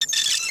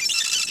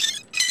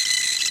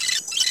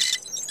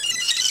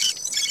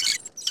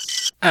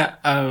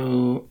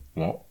Uh-oh.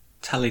 What?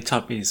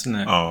 Teletubbies, isn't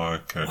it? Oh,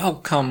 okay.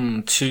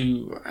 Welcome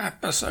to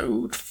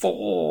episode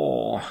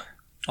 4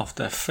 of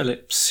the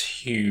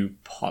Philips Hue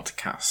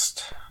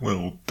podcast.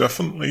 We'll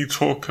definitely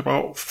talk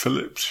about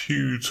Philips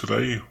Hue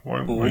today,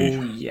 won't we?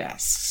 Oh,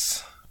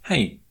 yes.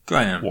 Hey,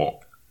 Graham.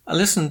 What? I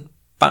listened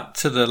back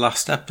to the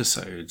last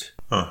episode.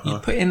 You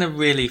put in a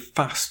really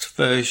fast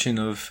version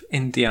of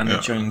Indiana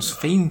Jones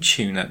theme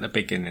tune at the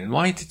beginning.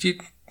 Why did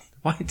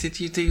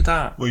you do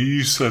that? Well,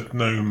 you said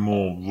no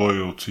more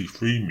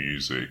royalty-free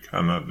music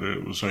and that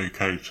it was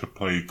okay to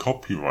play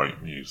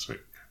copyright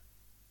music.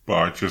 But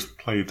I just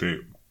played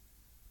it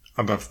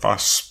at a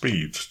fast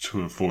speed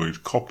to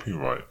avoid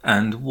copyright.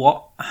 And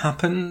what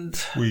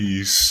happened?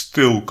 We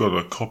still got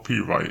a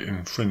copyright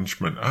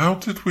infringement. How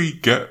did we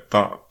get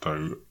that,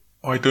 though?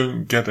 I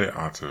don't get it,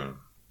 Adam.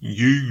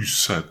 You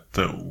said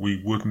that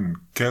we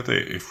wouldn't get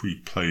it if we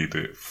played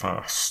it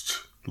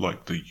fast,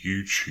 like the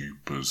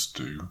YouTubers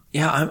do.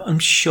 Yeah, I'm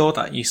sure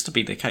that used to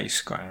be the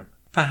case, Graham.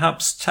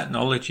 Perhaps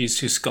technology's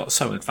just got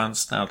so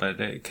advanced now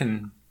that it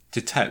can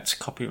detect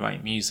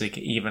copyright music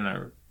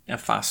even at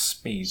fast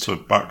speed. So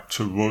back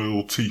to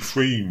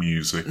royalty-free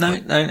music.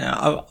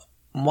 No.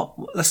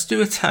 Let's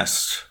do a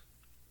test.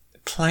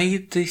 Play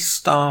the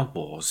Star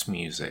Wars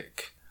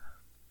music,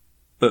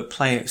 but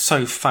play it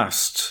so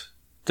fast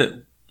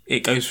that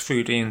it goes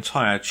through the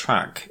entire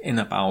track in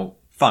about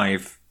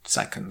 5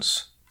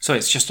 seconds. So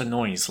it's just a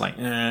noise, like,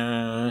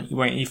 you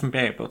won't even be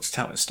able to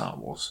tell it's Star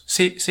Wars.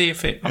 See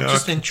if it... I'm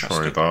just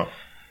interested. Try that.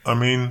 I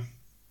mean,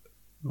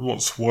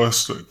 what's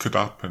worse that could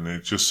happen,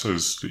 it just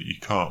says that you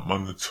can't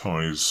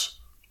monetize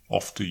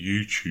off the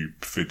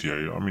YouTube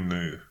video. I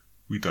mean,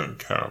 we don't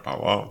care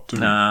about that, do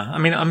we? Nah, I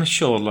mean, I'm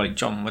sure, like,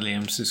 John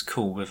Williams is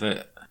cool with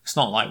it. It's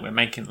not like we're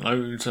making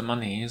loads of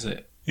money, is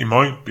it? He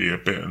might be a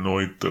bit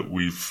annoyed that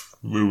we've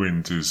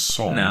ruined his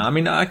song. No, I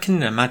mean, I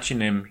can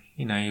imagine him,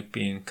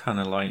 being kind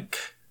of like,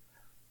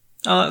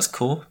 oh, that's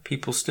cool.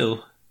 People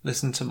still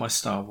listen to my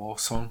Star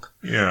Wars song.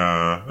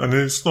 Yeah, and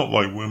it's not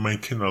like we're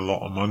making a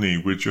lot of money.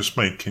 We're just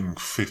making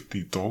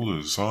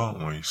 $50,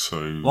 aren't we?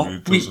 So what?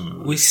 It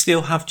doesn't... We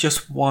still have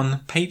just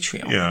one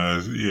Patreon.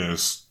 Yeah,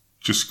 it's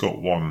just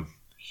got one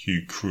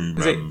Hue crew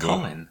member. Is it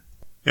Colin?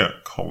 Yeah,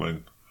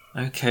 Colin.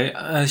 Okay,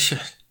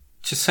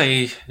 just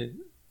say...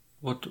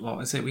 What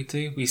is it we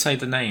do? We say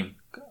the name.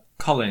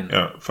 Colin.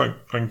 Yeah,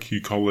 thank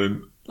you,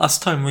 Colin.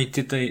 Last time we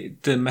did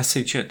the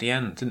message at the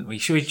end, didn't we?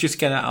 Should we just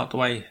get it out of the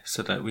way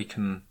so that we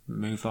can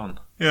move on?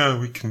 Yeah,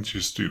 we can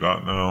just do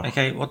that now.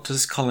 Okay, what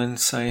does Colin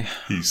say?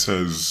 He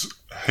says,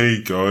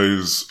 "Hey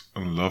guys,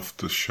 I love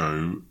the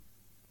show.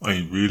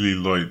 I really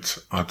liked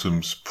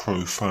Adam's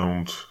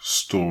profound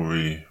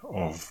story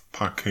of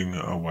packing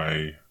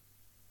away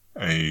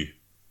a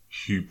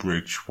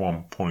Huebridge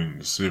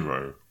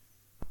 1.0.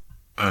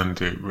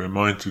 And it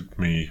reminded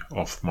me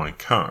of my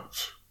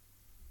cat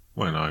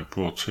when I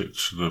brought it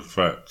to the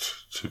vet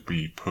to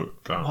be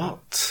put down."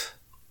 What?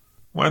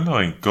 When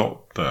I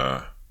got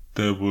there,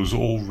 there was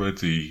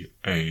already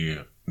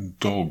a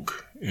dog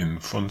in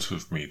front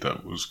of me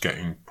that was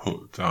getting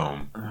put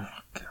down. Oh,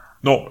 God.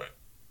 Not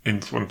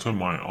in front of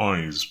my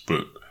eyes,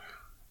 but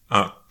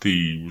at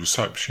the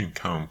reception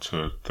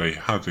counter, they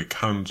had a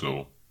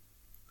candle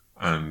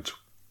and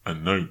a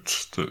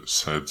note that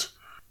said,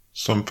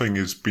 "Something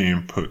is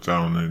being put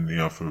down in the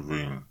other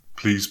room.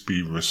 Please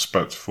be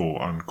respectful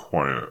and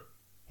quiet,"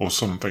 or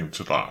something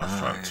to that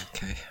effect.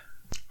 Okay.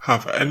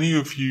 Have any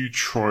of you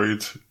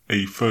tried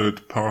a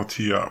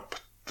third-party app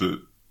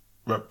that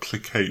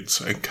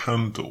replicates a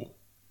candle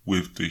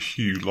with the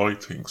Hue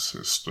lighting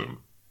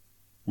system?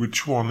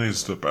 Which one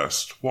is the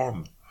best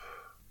one?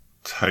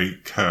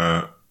 Take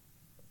care,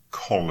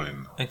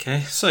 Colin.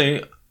 Okay,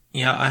 so,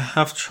 yeah, I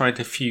have tried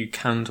a few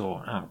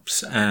candle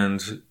apps,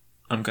 and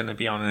I'm going to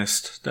be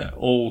honest, they're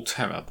all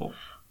terrible.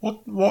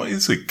 What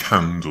is a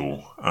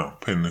candle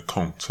app in the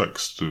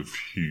context of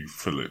Hue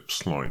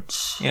Philips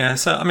lights? Yeah,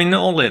 so I mean,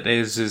 all it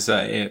is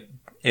that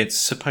it's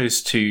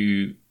supposed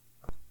to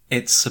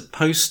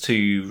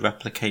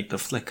replicate the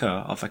flicker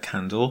of a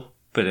candle,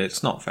 but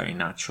it's not very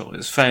natural.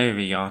 It's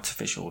very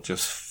artificial,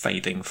 just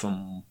fading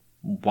from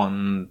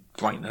one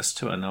brightness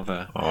to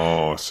another.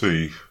 Oh, I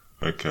see.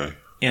 Okay.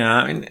 Yeah,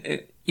 I mean,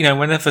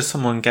 whenever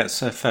someone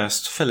gets their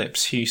first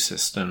Philips Hue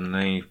system,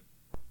 they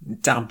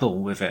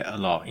dabble with it a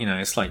lot.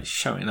 It's like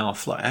showing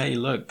off, like, hey,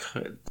 look,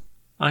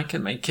 I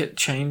can make it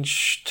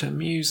change to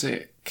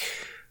music.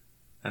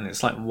 And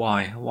it's like,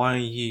 why are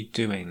you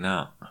doing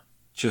that?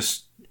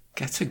 Just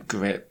get a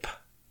grip.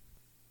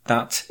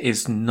 That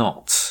is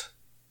not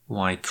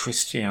why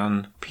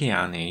Christian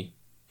Piani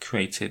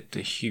created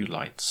the Hue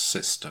light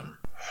system.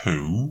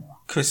 Who?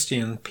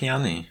 Christian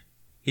Piani.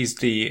 He's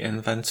the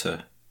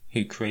inventor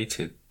who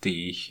created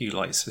the Hue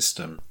light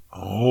system.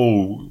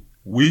 Oh,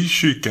 we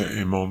should get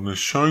him on the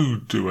show,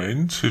 do an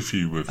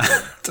interview with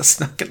him. That's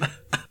not gonna...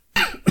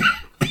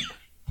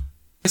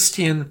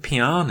 Christian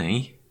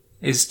Piani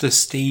is the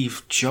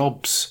Steve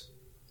Jobs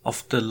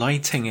of the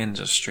lighting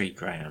industry,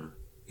 Graham.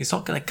 He's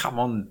not going to come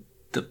on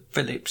the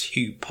Philips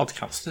Hue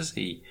podcast, is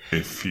he?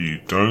 If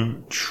you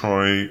don't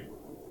try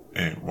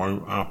it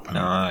won't happen.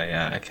 Ah,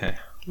 yeah, okay.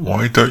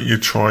 Why don't you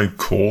try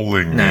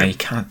calling No, him? you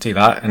can't do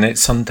that. And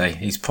it's Sunday.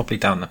 He's probably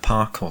down the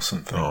park or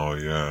something. Oh,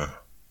 yeah.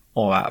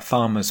 Or at a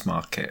farmer's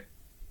market.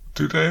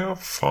 Do they have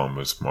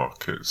farmers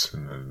markets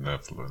in the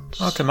Netherlands?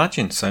 I'd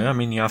imagine so. I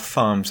mean, you have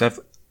farms.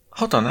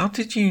 Hold on, how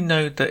did you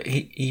know that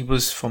he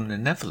was from the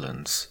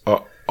Netherlands?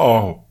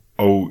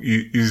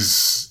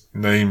 His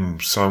name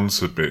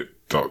sounds a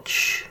bit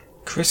Dutch.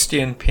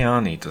 Christian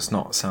Piani does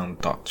not sound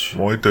Dutch.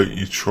 Why don't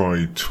you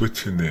try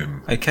twitting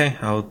him? Okay,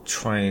 I'll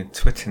try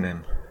twitting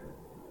him.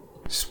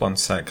 Just one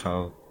sec,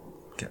 I'll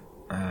get...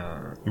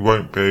 You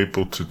won't be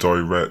able to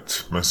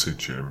direct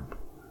message him.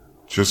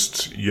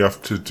 Just, you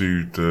have to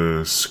do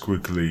the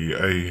squiggly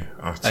A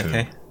at him.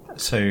 Okay,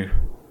 so...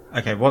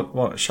 Okay,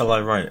 what shall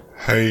I write?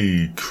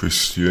 Hey,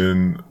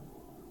 Christian.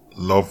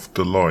 Love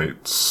the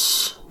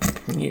lights.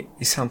 You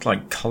sound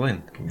like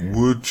Colin.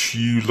 Would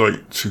you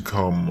like to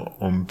come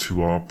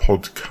onto our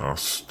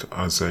podcast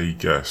as a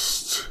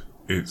guest?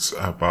 It's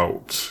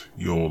about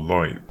your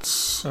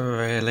lights. Oh,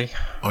 really?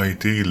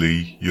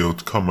 Ideally,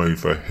 you'd come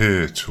over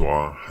here to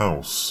our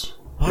house.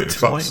 What?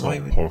 If that's Why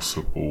not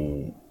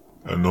possible,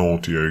 an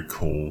audio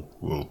call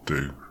will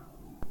do.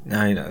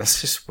 No,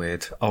 that's just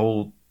weird.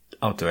 I'll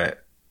do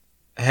it.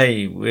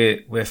 Hey,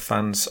 we're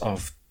fans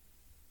of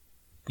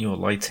your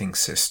lighting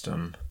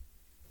system.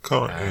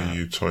 Can't hear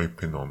you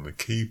typing on the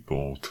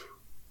keyboard.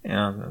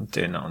 Yeah, I'm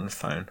doing it on the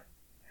phone.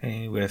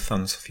 Hey, we're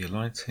fans of your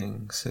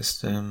lighting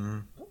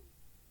system.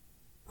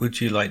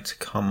 Would you like to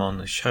come on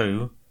the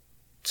show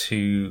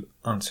to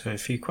answer a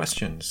few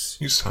questions?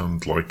 You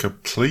sound like a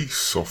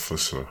police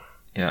officer.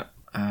 Yeah.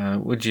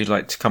 Would you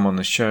like to come on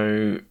the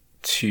show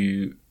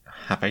to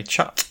have a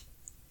chat?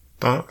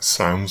 That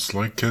sounds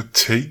like a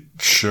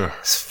teacher.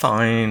 It's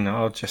fine,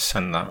 I'll just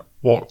send that.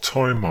 What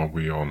time are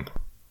we on?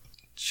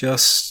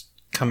 Just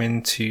come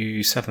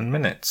into 7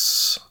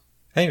 minutes.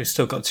 Hey, we've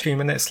still got 2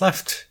 minutes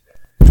left.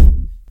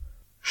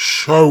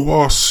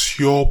 Show us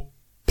your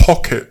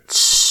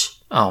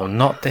pockets. Oh,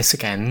 not this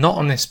again. Not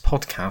on this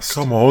podcast.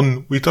 Come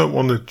on, we don't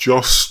want to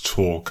just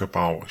talk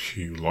about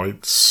Hue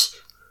lights.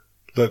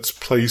 Let's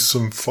play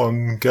some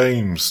fun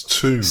games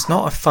too. It's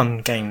not a fun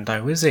game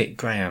though, is it,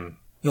 Graham?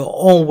 You're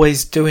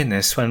always doing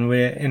this when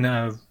we're in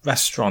a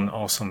restaurant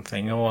or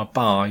something, or a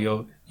bar.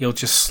 You'll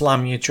just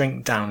slam your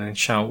drink down and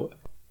shout,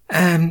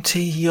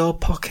 "Empty your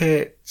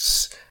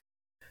pockets!"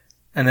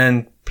 And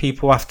then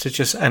people have to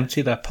just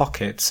empty their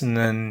pockets, and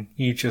then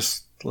you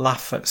just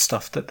laugh at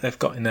stuff that they've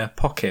got in their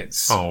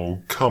pockets.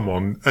 Oh, come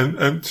on, and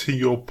empty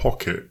your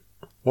pocket.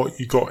 What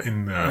you got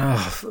in there?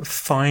 Oh,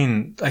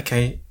 fine.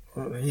 Okay.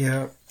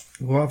 Yeah.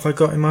 What have I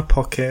got in my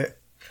pocket?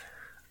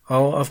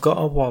 Oh, I've got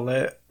a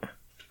wallet.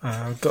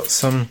 I've got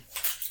some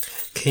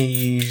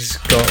keys,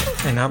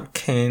 got a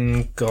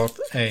napkin, got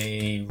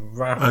a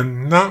wrap. A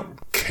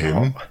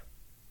napkin?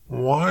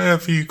 Why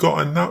have you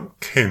got a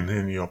napkin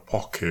in your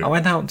pocket? I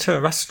went out to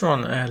a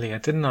restaurant earlier,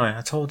 didn't I?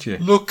 I told you.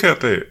 Look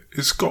at it.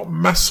 It's got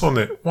mess on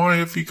it. Why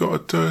have you got a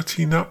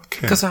dirty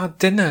napkin? Because I had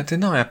dinner,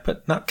 didn't I? I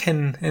put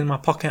napkin in my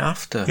pocket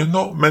after. You're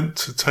not meant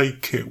to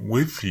take it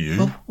with you.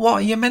 Well, what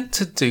are you meant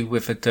to do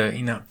with a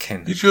dirty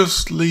napkin? You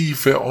just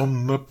leave it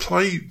on the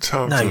plate,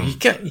 Adam. No, you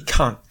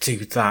can't do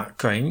that,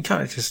 Graham. You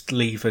can't just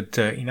leave a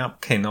dirty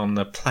napkin on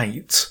the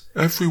plate.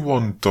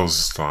 Everyone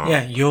does that.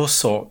 Yeah, your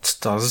sort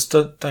does,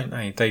 don't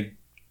they? They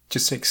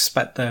just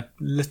expect their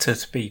litter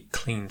to be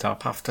cleaned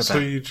up after So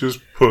that. you just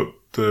put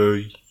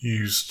the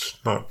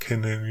used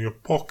napkin in your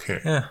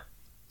pocket Yeah,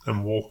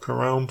 and walk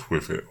around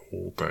with it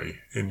all day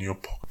in your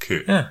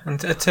pocket. yeah.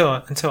 Until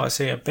I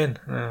see a bin,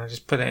 and then I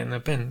just put it in the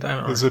bin,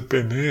 don't There's I? a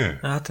bin here.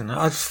 I don't know.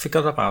 I just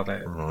forgot about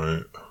it.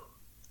 Right.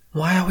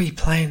 Why are we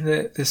playing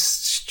this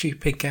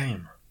stupid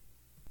game?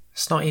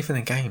 It's not even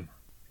a game.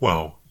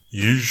 Well,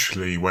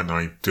 usually when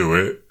I do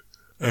it,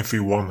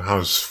 everyone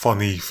has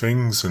funny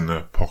things in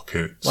their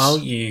pockets. Well,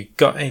 you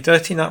got a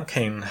dirty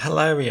napkin.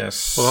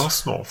 Hilarious. Well,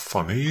 that's not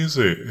funny, is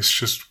it? It's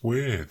just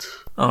weird.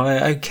 Oh,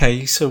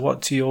 okay, so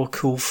what do your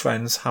cool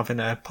friends have in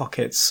their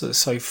pockets that's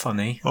so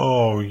funny?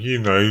 Oh, you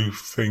know,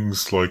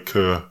 things like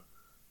a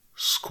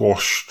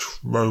squashed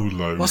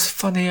Rolo. What's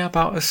funny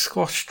about a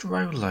squashed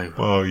Rolo?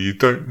 Well, you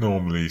don't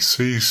normally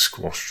see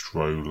squashed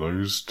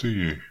Rolos, do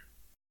you?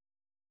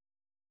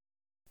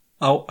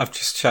 Oh, I've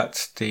just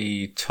checked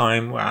the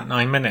time. We're at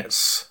 9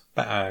 minutes.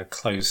 Better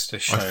close the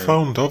show. I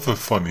found other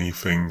funny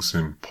things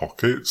in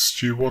pockets.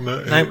 Do you want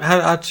to... No,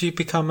 how do you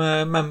become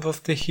a member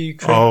of the Hue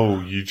Crew?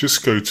 Oh, you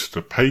just go to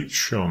the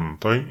Patreon,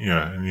 don't you?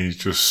 And you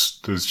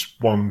just... There's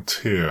one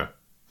tier.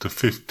 The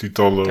 $50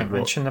 Don't one.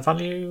 mention the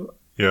value.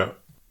 Yeah.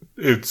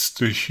 It's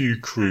the Hue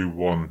Crew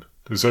one.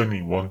 There's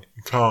only one.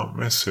 You can't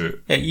miss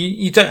it. Yeah,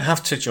 you don't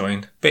have to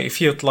join, but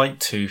if you'd like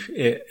to,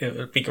 it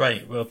would be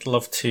great. We'd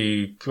love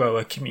to grow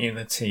a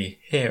community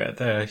here at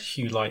the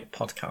Hue Light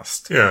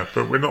podcast. Yeah,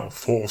 but we're not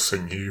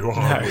forcing you,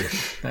 are we?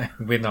 No,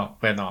 we're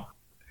not.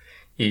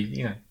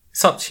 You know,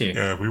 it's up to you.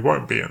 Yeah, we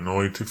won't be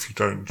annoyed if you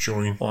don't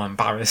join. Or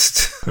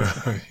embarrassed.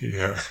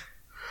 Yeah.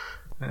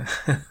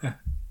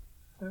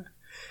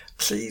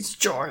 Please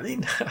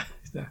join.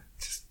 No,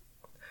 just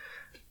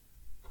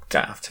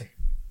don't have to.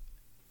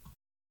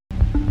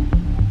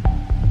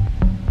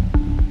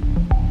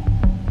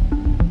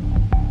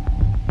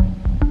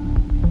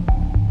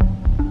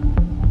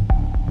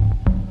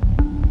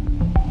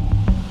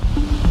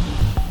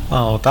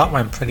 Oh, that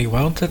went pretty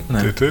well, didn't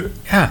it? Did it?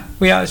 Yeah,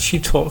 we actually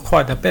talked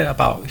quite a bit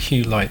about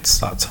Hue lights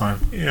that time.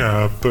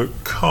 Yeah, but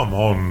come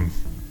on.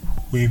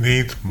 We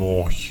need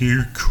more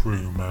Hue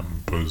crew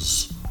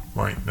members.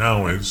 Right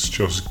now it's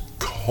just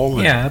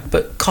Colin. Yeah,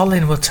 but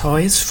Colin will tell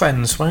his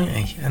friends, won't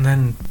he? And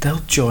then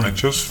they'll join. I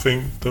just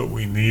think that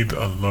we need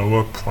a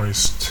lower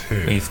price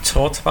tier. We've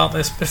talked about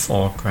this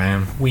before,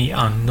 Graham. We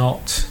are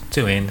not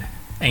doing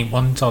a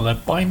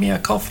 $1 buy me a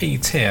coffee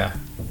tier.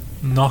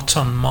 Not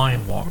on my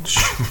watch.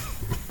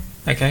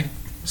 Okay,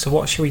 so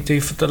what should we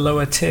do for the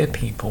lower tier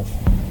people?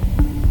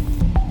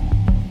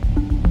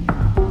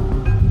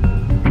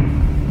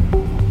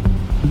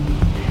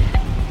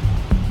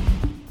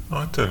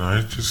 I don't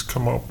know, just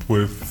come up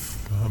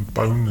with a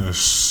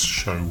bonus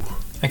show.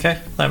 Okay,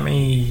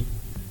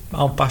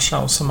 I'll bash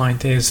out some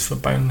ideas for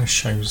bonus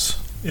shows.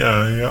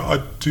 Yeah,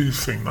 I do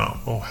think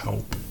that will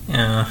help.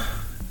 Yeah.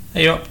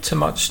 Are you up to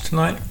much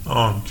tonight?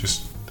 I'm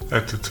just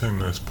editing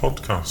this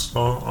podcast,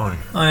 aren't I?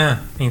 Oh yeah,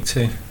 me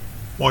too.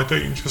 Why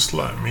don't you just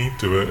let me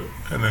do it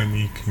and then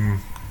you can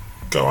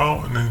go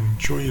out and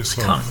enjoy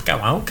yourself? Can't go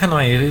out, can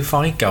I? If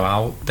I go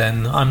out,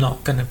 then I'm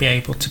not going to be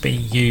able to be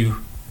you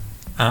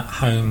at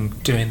home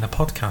doing the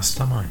podcast,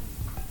 am I?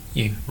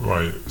 You.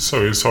 Right,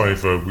 so it's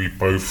either we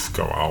both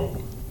go out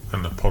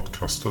and the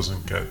podcast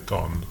doesn't get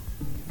done,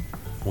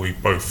 or we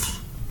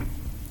both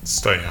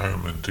stay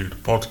home and do the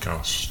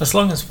podcast. As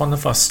long as one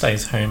of us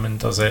stays home and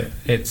does it,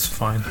 it's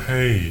fine.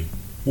 Hey,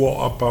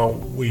 what about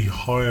we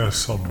hire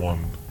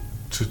someone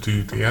to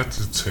do the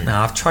editing?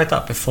 Now, I've tried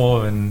that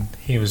before and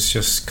he was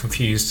just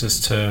confused as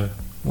to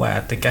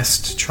where the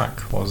guest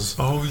track was.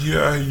 Oh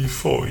yeah, you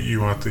thought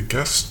you had a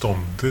guest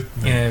on,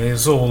 didn't you? Yeah, it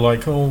was all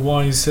like, oh,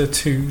 why is there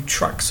 2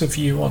 tracks of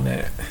you on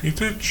it? You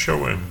did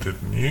show him,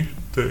 didn't you?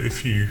 That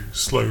if you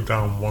slow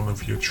down one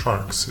of your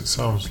tracks, it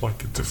sounds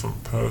like a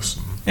different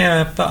person.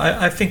 Yeah, but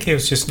I think he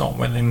was just not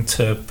willing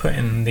to put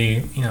in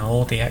the,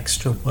 all the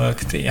extra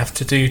work that you have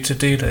to do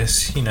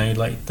this,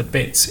 like the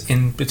bits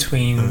in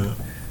between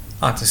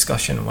our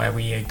discussion where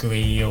we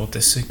agree or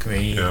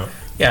disagree.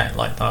 Yeah,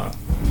 like that.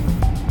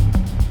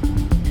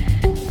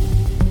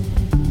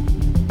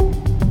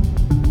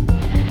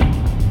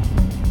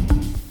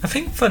 I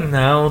think for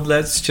now,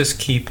 let's just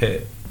keep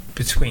it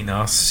between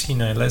us.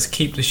 Let's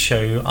keep the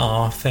show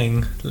our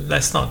thing.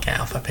 Let's not get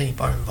other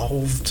people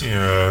involved.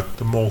 Yeah,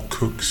 the more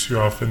cooks you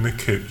have in the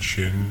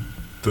kitchen,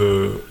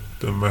 the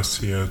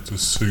messier the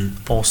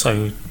soup.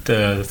 Also,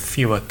 the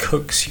fewer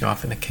cooks you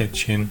have in the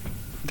kitchen,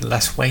 the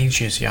less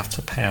wages you have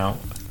to pay out.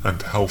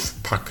 And health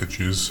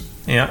packages.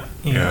 Yeah.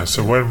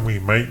 So when we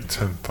make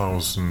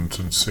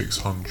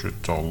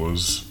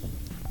 $10,600,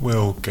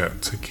 we'll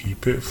get to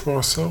keep it for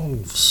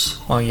ourselves.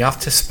 Well, you have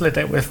to split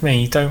it with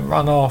me. Don't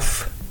run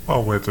off.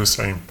 Well, we're the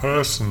same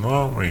person,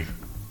 aren't we?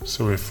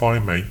 So if I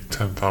make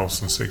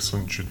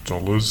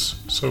 $10,600,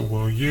 so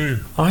will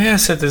you. Oh yeah,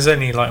 so there's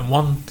only like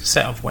one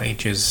set of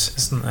wages,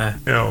 isn't there?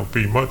 Yeah, it'll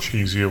be much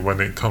easier when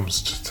it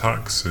comes to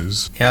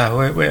taxes. Yeah,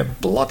 we're a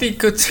bloody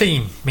good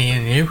team, me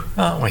and you,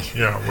 aren't we?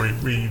 Yeah,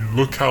 we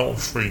look out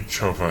for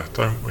each other,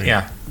 don't we?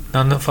 Yeah,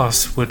 none of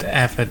us would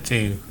ever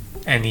do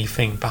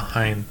anything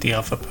behind the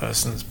other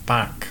person's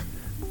back,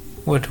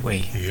 would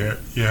we? Yeah.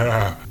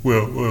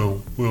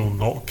 We'll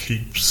not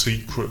keep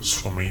secrets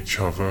from each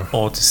other.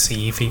 Or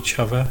deceive each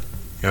other.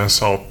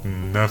 Yes, I'll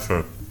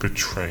never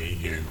betray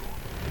you.